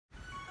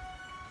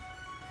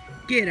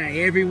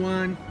G'day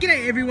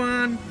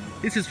everyone,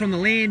 this is from the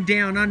land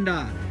down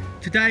under.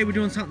 Today we're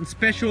doing something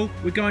special.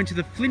 We're going to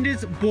the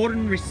Flinders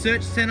Boarding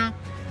Research Centre.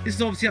 This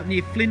is obviously up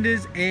near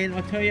Flinders, and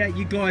I tell you,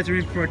 you guys are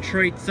in for a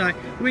treat. So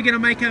we're going to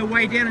make our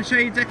way down and show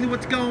you exactly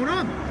what's going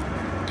on.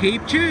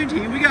 Keep tuned,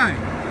 here we go.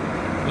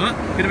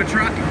 Oh, bit of a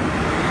truck.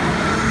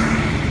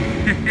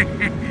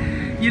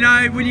 You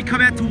know, when you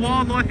come out to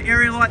wildlife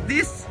area like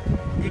this,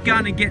 you're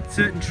going to get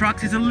certain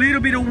trucks. There's a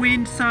little bit of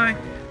wind, so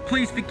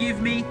please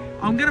forgive me.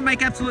 I'm going to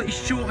make absolutely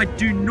sure I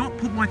do not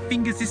put my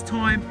fingers this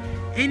time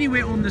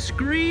anywhere on the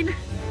screen,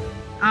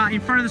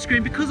 in front of the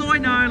screen, because I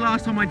know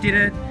last time I did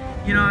it,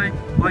 you know,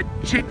 I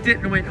checked it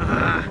and I went,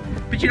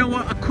 but you know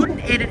what, I couldn't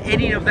edit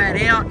any of that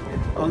out.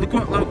 Oh, look,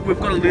 we've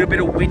got a little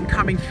bit of wind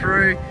coming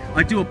through.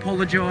 I do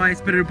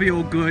apologise, but it'll be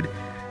all good.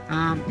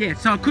 Yeah,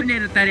 so I couldn't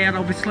edit that out,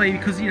 obviously,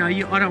 because, you know,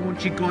 I don't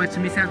want you guys to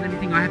miss out on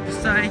anything I have to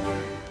say,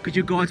 because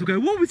you guys will go,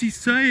 what was he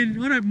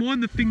saying? I don't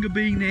mind the finger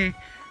being there,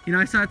 you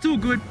know, so it's all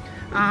good.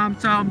 So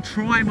I'm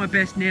trying my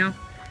best now.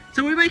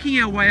 So we're making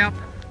our way up.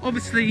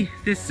 Obviously,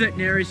 there's certain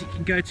areas you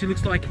can go to.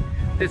 Looks like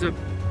there's a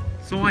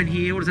sign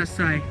here. What does that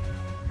say?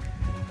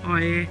 Oh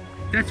yeah,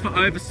 that's for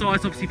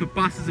oversized, obviously for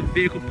buses and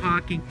vehicle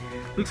parking.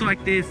 Looks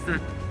like there's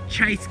the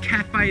Chase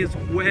Cafe as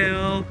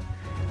well.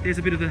 There's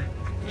a bit of the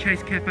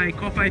Chase Cafe,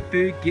 coffee,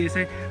 food, gear.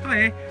 So, oh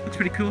yeah, looks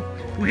pretty cool.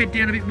 We'll head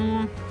down a bit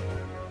more.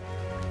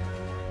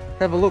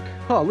 Have a look.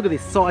 Oh, look at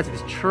this size of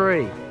this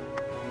tree.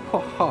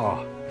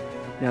 Oh,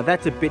 now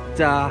that's a bit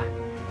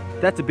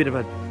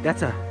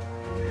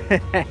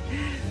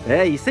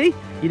there, you see,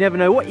 you never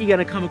know what you're going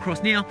to come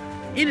across. Now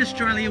in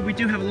Australia we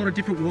do have a lot of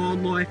different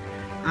wildlife,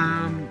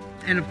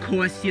 and of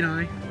course, you know,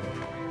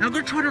 and I'm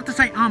going to try not to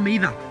say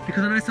either,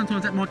 because I know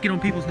sometimes that might get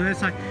on people's nerves,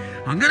 so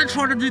I'm going to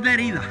try to do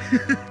that either.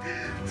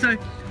 So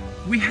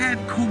we have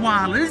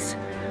koalas.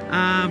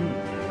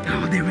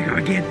 Oh, there we go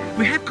again.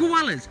 We have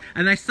koalas,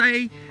 and they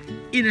say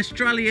in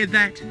Australia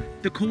that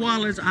the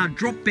koalas are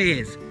drop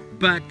bears,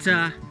 but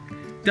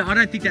I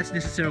don't think that's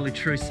necessarily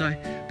true. So,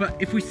 but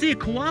if we see a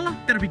koala,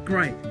 that'll be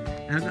great,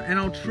 and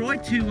I'll try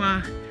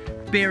to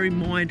bear in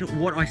mind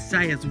what I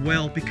say as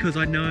well, because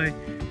I know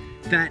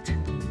that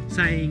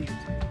saying,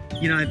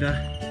 you know,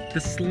 the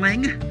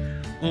slang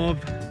of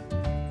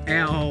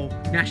our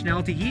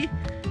nationality here,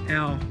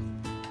 our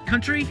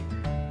country,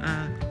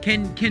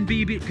 can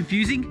be a bit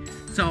confusing.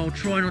 So I'll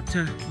try not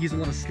to use a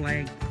lot of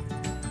slang.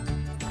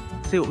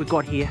 See what we've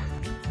got here.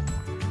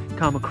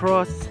 Come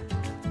across.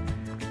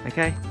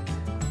 Okay.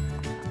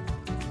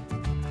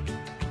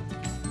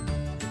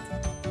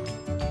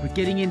 We're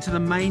getting into the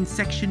main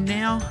section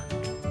now.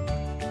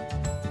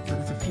 So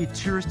there's a few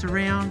tourists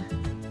around.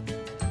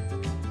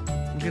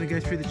 We're going to go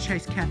through the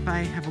Chase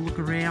Cafe, have a look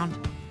around,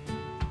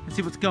 and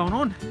see what's going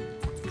on.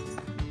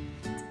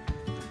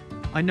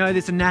 I know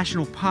there's a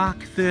national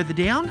park further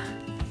down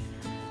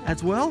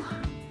as well,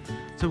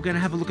 so we're going to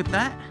have a look at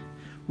that.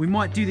 We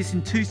might do this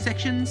in two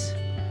sections,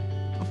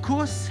 of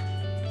course.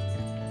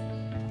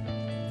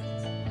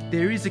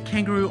 There is a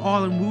Kangaroo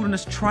Island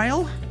Wilderness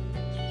Trail,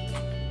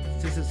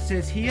 as it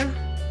says here.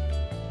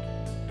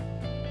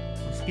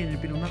 I'm scanning a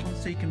bit on that one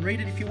so you can read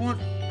it if you want.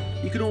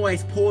 You can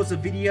always pause the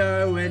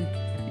video and,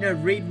 you know,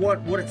 read what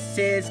it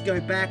says, go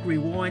back,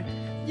 rewind,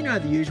 you know,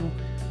 the usual.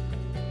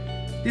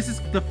 This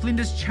is the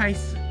Flinders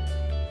Chase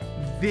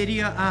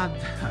video,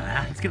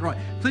 let's get it right.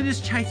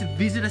 Flinders Chase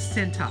Visitor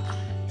Centre.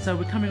 So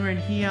we're coming around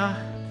here.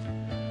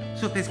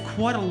 So there's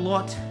quite a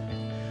lot.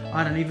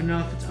 I don't even know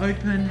if it's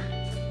open.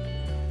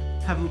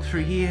 Have a look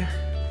through here.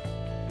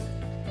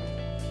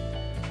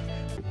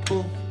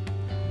 Cool.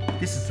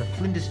 This is the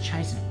Flinders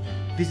Chase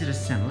Visitor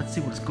Centre. Let's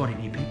see what it's got in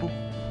here, people.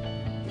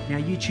 Now,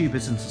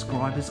 YouTubers and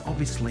subscribers,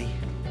 obviously,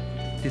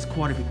 there's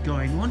quite a bit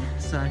going on.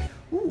 So,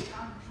 ooh,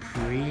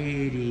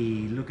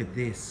 pretty. Look at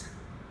this.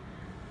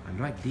 I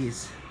like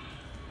this.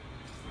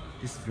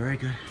 This is very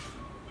good.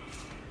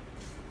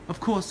 Of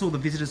course, all the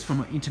visitors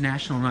from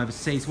international and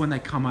overseas, when they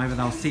come over,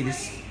 they'll see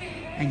this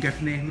and go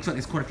from there. Looks like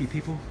there's quite a few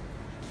people.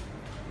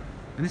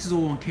 And this is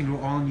all on Kangaroo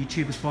Island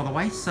YouTubers, by the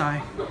way, so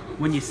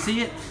when you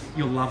see it,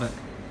 you'll love it.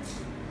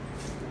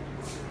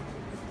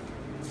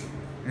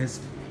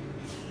 There's,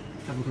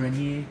 have a look around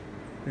here.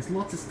 There's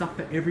lots of stuff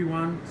for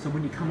everyone, so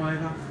when you come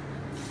over,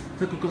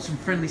 look, we've got some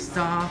friendly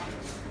staff.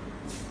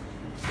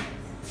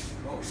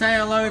 Say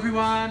hello,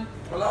 everyone.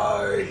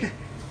 Hello.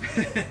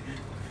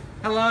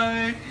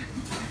 Hello.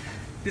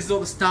 This is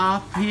all the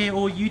staff here,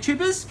 all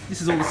YouTubers.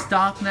 This is all the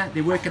staff and that.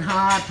 They're working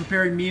hard,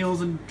 preparing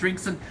meals and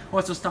drinks and all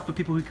sorts of stuff for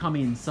people who come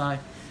in. So,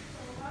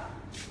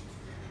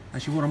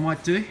 actually what I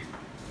might do,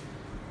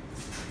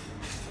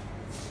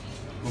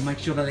 I'll make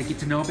sure that they get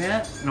to know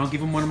about it, and I'll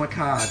give them one of my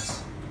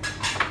cards.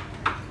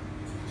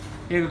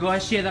 Here we go,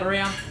 guys, share that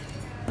around.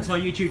 That's my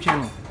YouTube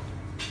channel.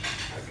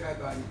 Okay,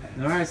 buddy.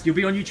 Alright, so you'll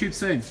be on YouTube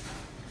soon.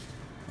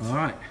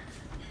 Alright.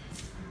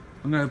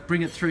 I'm going to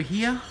bring it through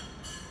here.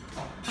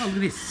 Oh, look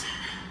at this.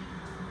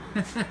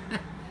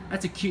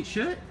 That's a cute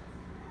shirt.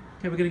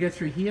 Okay, we're going to go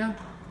through here.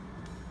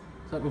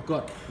 So we've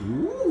got,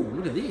 ooh,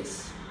 look at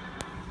this.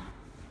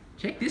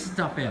 Check this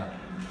stuff out.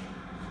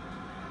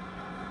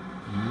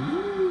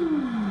 Ooh.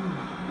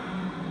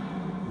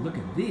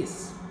 look at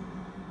this.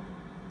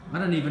 I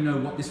don't even know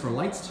what this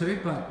relates to,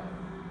 but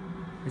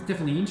it's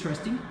definitely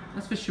interesting,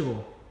 that's for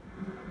sure.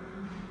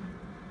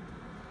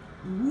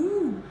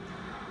 Woo!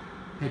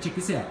 Hey, check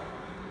this out.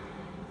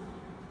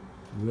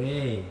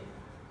 Way.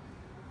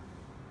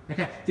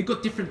 Okay, they've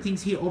got different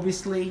things here,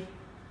 obviously,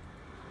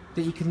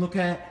 that you can look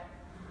at.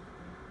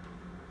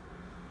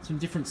 Some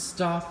different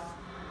stuff.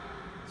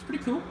 It's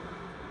pretty cool.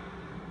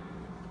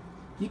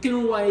 You can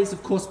always,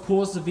 of course,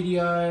 pause the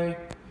video,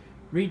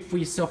 read for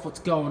yourself what's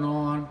going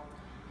on,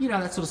 you know,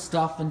 that sort of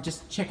stuff, and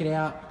just check it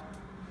out.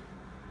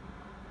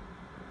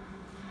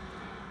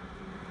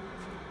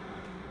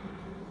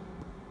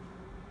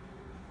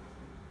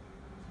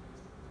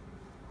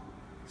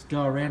 Let's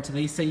go around to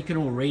these so you can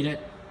all read it.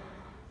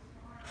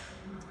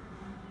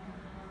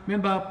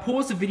 Remember,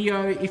 pause the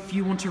video if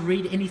you want to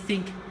read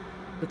anything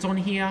that's on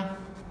here.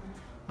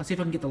 I'll see if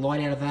I can get the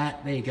light out of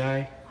that. There you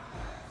go.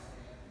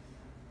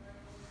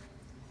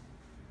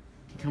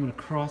 Coming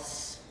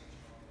across.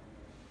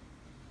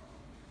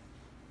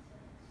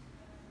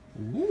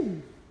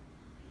 Ooh.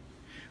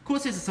 Of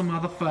course, there's some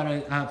other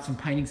some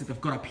paintings that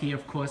they've got up here,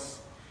 of course,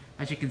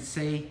 as you can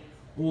see,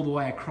 all the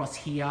way across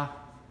here.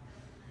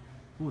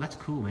 Oh, that's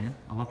cool, man.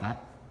 I love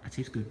that. That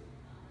seems good.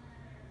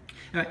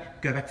 All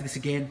right, go back to this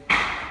again.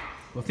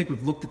 Well, I think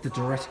we've looked at the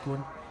Jurassic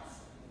one.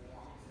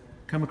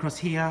 Come across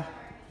here.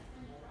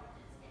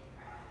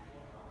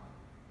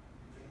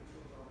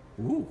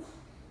 Ooh.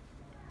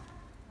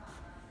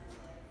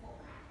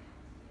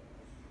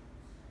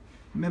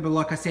 Remember,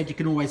 like I said, you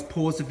can always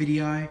pause the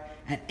video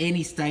at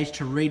any stage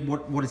to read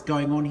what is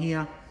going on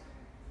here.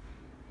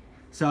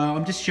 So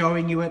I'm just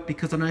showing you it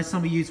because I know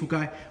some of you will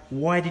go,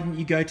 why didn't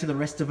you go to the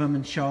rest of them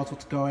and show us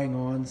what's going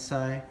on?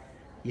 So,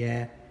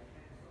 yeah.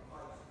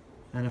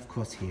 And of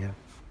course here.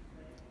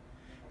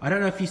 I don't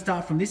know if you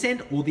start from this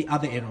end or the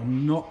other end.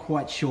 I'm not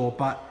quite sure,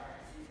 but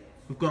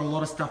we've got a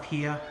lot of stuff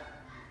here.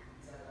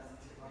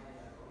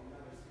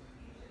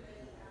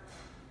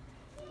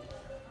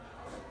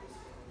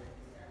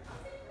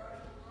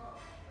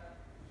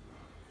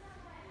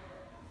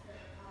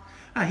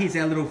 Here's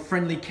our little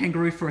friendly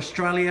kangaroo for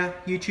Australia,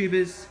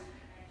 YouTubers.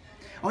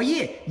 Oh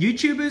yeah,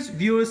 YouTubers,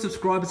 viewers,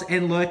 subscribers,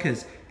 and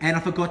lurkers. And I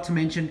forgot to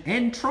mention,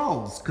 and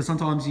trolls, because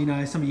sometimes, you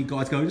know, some of you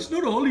guys go, it's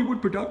not a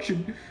Hollywood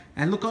production.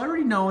 And look, I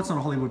already know it's not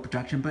a Hollywood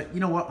production, but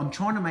you know what? I'm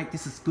trying to make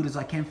this as good as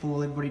I can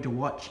for everybody to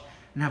watch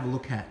and have a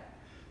look at.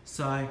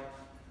 So,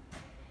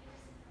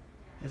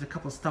 there's a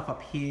couple of stuff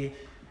up here.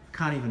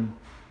 Can't even,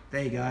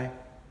 there you go.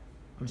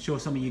 I'm sure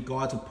some of you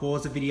guys will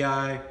pause the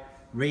video,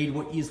 read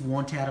what you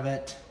want out of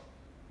it.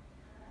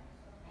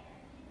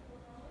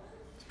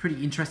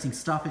 Pretty interesting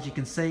stuff, as you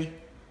can see.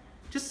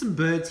 Just some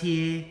birds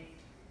here,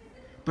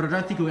 but I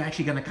don't think we're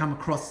actually going to come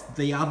across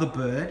the other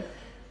bird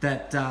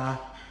that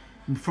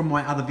from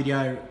my other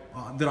video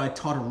that I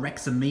titled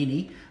Rex and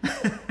Meanie.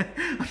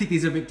 I think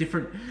these are a bit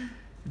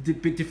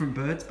different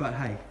birds, but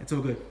hey, it's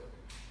all good.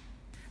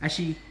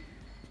 Actually,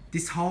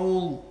 this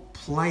whole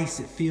place,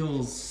 it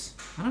feels,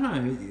 I don't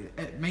know,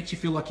 it makes you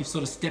feel like you've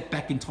sort of stepped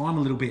back in time a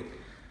little bit.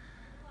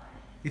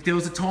 If there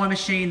was a time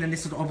machine, then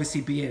this would obviously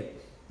be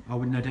it, I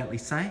would no doubtly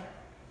say.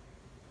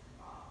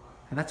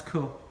 And that's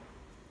cool.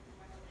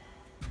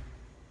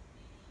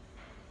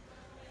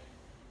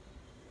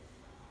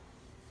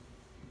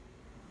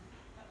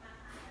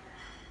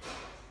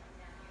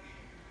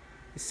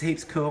 This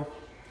heaps cool.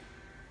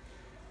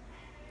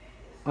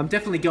 I'm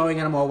definitely going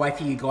out of my way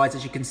for you guys,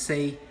 as you can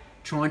see,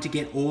 trying to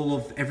get all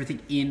of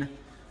everything in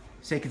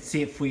so you can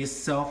see it for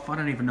yourself. I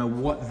don't even know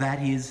what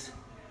that is.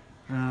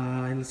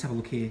 Let's have a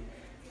look here.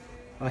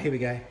 Oh, here we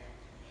go.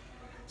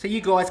 So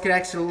you guys can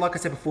actually, like I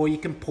said before, you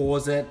can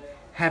pause it,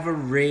 have a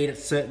read at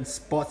certain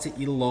spots that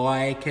you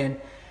like, and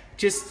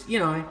just, you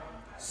know,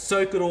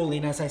 soak it all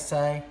in, as I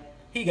say.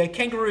 Here you go,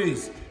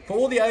 kangaroos. For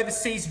all the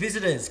overseas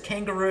visitors,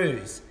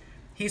 kangaroos.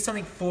 Here's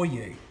something for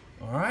you,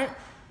 all right?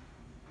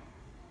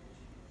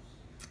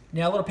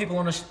 Now, a lot of people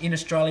in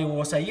Australia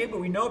will say, yeah, but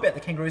we know about the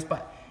kangaroos,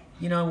 but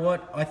you know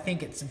what? I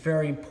think it's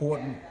very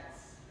important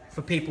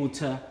for people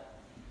to,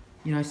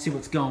 you know, see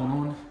what's going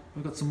on.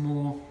 We've got some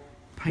more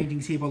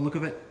paintings here by the look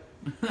of it.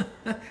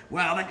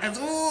 Wow, that goes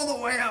all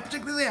the way up.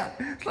 Check this out.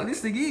 It's like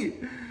this thing here.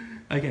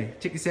 Okay,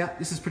 check this out.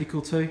 This is pretty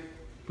cool too.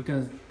 We're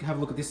going to have a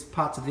look at this,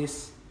 parts of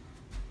this.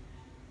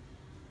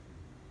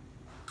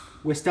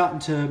 We're starting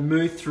to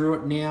move through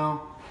it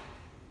now.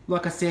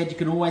 Like I said, you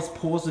can always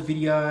pause the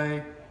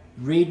video,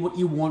 read what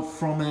you want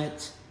from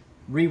it,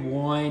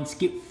 rewind,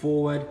 skip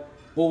forward,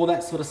 all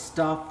that sort of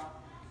stuff.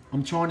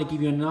 I'm trying to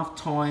give you enough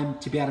time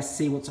to be able to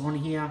see what's on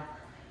here.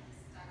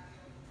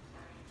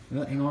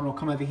 Hang on, I'll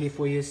come over here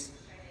for you.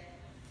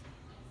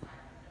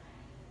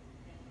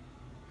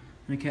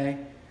 Okay,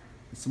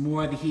 some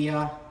more over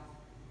here.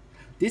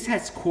 This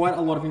has quite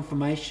a lot of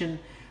information,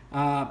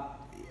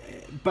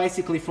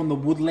 basically from the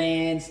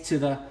woodlands to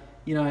the,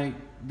 you know,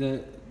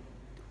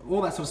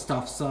 all that sort of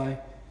stuff. So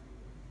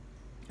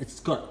it's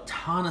got a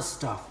ton of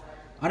stuff.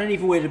 I don't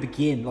even know where to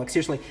begin. Like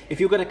seriously, if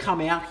you're going to come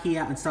out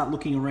here and start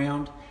looking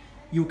around,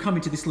 you'll come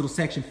into this little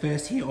section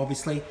first here,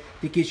 obviously.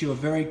 That gives you a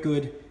very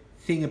good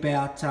thing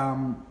about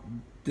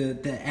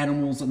the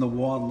animals and the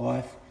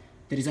wildlife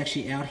that is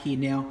actually out here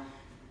now.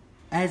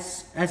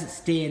 As it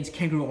stands,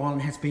 Kangaroo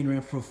Island has been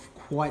around for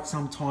quite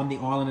some time, the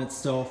island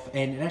itself,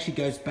 and it actually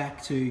goes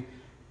back to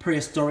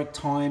prehistoric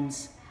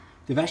times.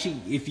 They've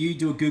actually, if you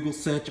do a Google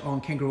search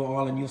on Kangaroo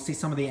Island, you'll see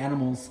some of the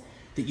animals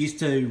that used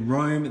to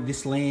roam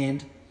this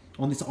land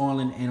on this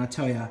island, and I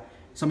tell you,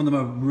 some of them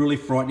are really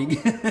frightening.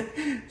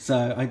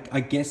 So I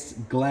guess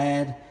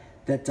glad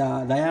that they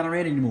aren't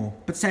around anymore,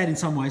 but sad in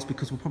some ways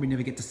because we'll probably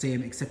never get to see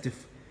them, except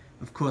if,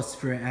 of course,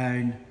 for our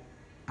own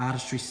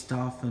artistry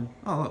stuff. And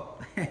oh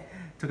look,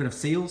 talking of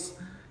seals,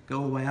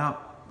 go all the way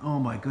up. Oh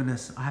my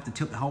goodness, I have to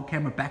tilt the whole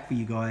camera back for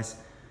you guys.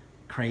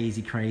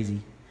 Crazy,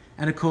 crazy.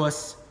 And of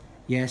course,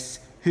 yes,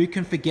 who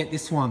can forget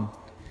this one?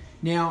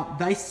 Now,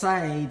 they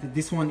say that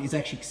this one is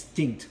actually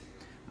extinct.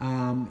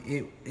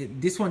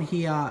 This one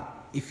here,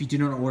 if you do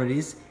not know what it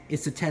is,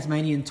 it's the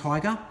Tasmanian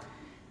tiger.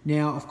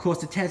 Now, of course,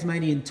 the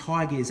Tasmanian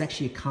tiger is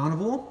actually a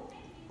carnivore,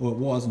 or it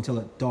was until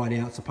it died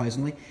out,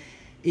 supposedly.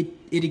 It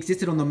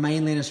existed on the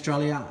mainland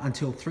Australia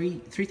until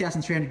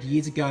 3,300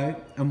 years ago,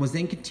 and was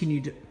then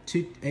continued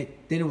to, then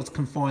it was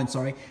confined,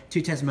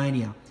 to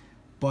Tasmania.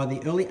 By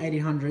the early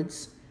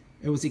 1800s,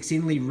 it was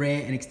exceedingly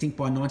rare and extinct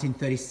by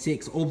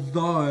 1936.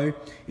 Although,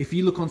 if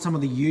you look on some of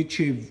the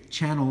YouTube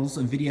channels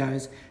and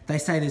videos, they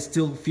say there's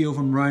still a few of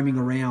them roaming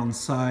around.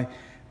 So,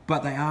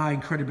 but they are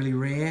incredibly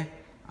rare.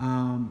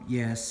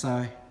 Yeah.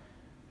 So,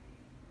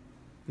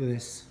 look at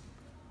this.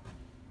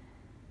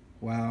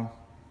 Wow.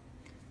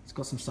 It's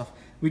got some stuff.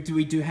 We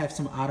do have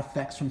some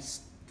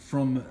artifacts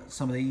from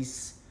some of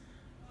these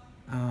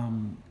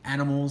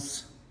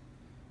animals.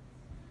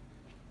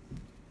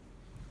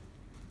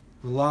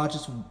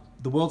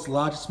 The world's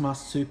largest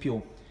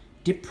marsupial,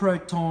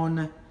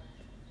 Diprotodon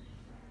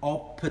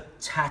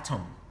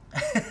optatum.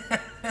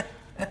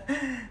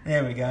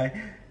 There we go.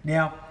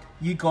 Now,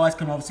 you guys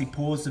can obviously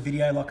pause the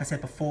video, like I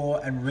said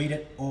before, and read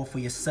it all for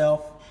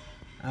yourself.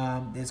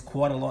 There's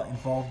quite a lot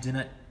involved in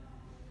it.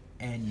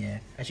 And yeah,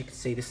 as you can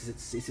see, this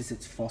is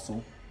its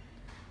fossil.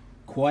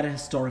 Quite a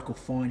historical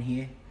find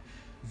here.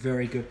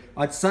 Very good.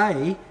 I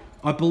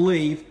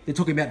believe they're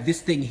talking about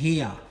this thing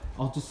here.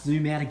 I'll just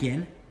zoom out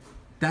again.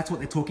 That's what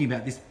they're talking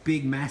about, this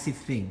big, massive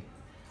thing.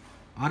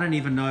 I don't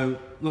even know.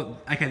 Look,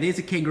 okay, there's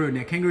a kangaroo.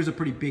 Now, kangaroos are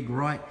pretty big,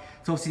 right?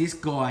 So obviously this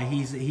guy,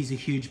 he's a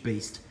huge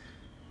beast.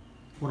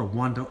 What a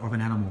wonder of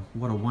an animal.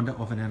 What a wonder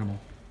of an animal.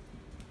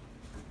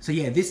 So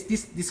yeah,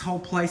 this whole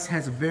place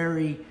has a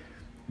very,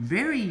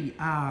 very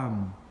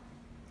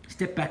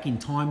step back in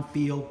time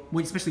feel,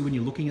 especially when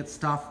you're looking at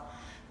stuff.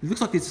 It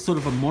looks like there's sort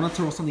of a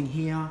monitor or something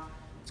here.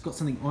 It's got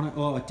something on it.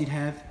 Oh, it did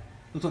have.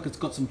 Looks like it's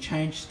got some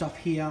change stuff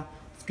here.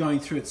 It's going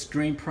through its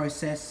stream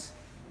process.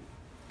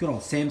 Good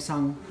old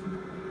Samsung.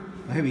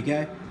 Oh, here we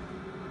go.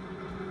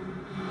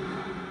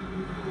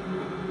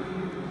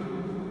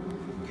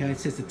 Okay, it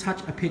says to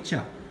touch a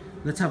picture.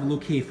 Let's have a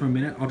look here for a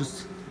minute.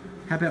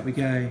 How about we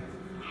go?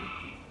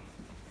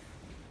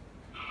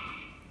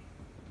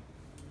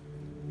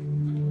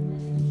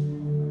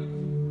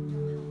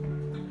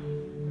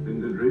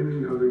 In the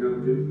dreaming of the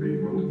Ganges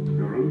people,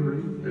 Gurungri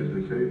is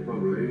the shape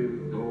of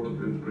land, birds,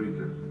 and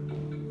creatures.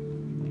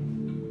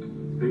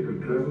 They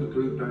could travel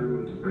through time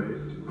and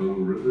space,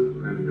 along rivers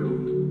and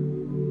hills,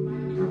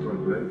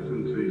 across lakes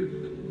and seas.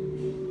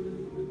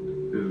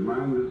 His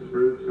mind and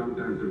spirit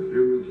sometimes took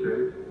human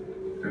shape,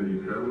 and he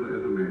traveled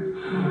as a man.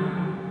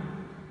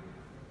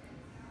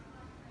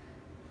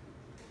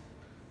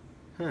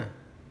 Huh.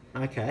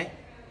 Okay.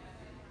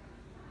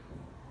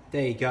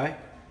 There you go.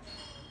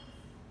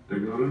 The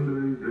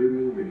Gurungri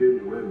dreaming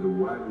begins where the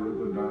wide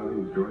river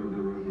Darling joins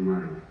the river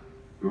Murray.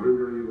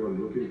 Gurungri was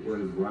looking for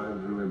his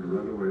wives who had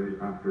run away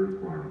after a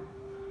quarrel.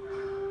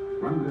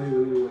 One day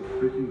when he was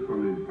fishing from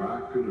his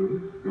bark canoe,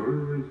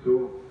 Gurungri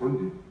saw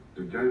Ponji,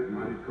 the giant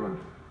Murray cod.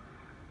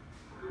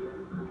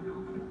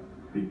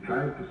 He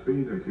tried to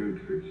speed a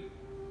huge fish.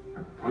 A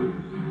Ponji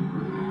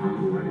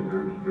swam away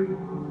downstream.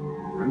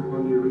 When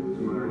Ponji reached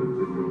the Murray, it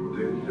was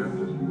then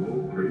just a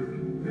small creek.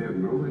 They had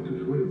nowhere to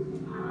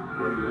swim.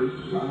 So he went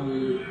plowing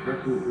and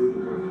crashing through the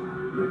bush,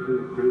 making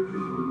the creek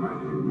into the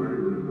mighty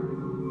Murray River.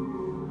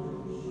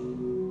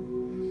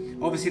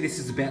 Obviously this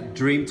is about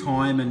dream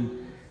time and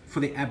for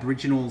the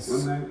Aboriginals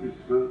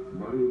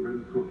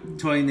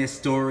telling their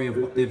story of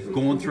what they've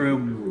gone through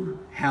and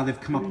how they've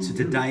come up to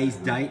today's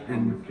date.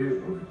 And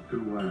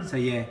so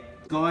yeah,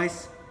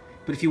 guys,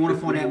 but if you want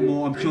to find out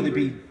more, I'm sure there'll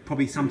be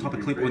probably some type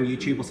of clip on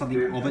YouTube or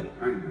something of it.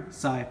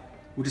 So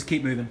we'll just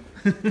keep moving.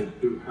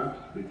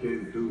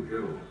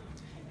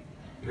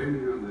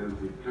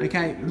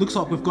 Okay, looks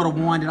like we've got to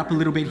wind it up a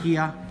little bit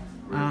here.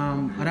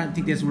 I don't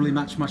think there's really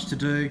much to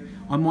do.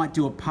 I might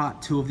do a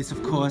part 2 of this,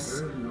 of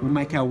course. We'll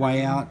make our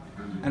way out.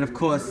 And of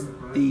course,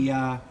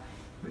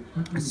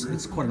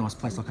 it's quite a nice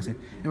place, like I said.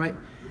 Anyway,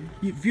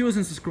 viewers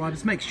and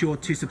subscribers, make sure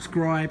to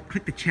subscribe,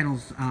 click the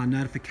channel's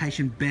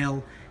notification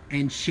bell,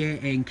 and share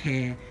and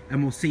care.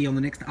 And we'll see you on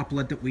the next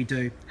upload that we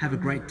do. Have a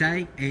great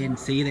day and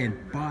see you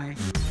then. Bye.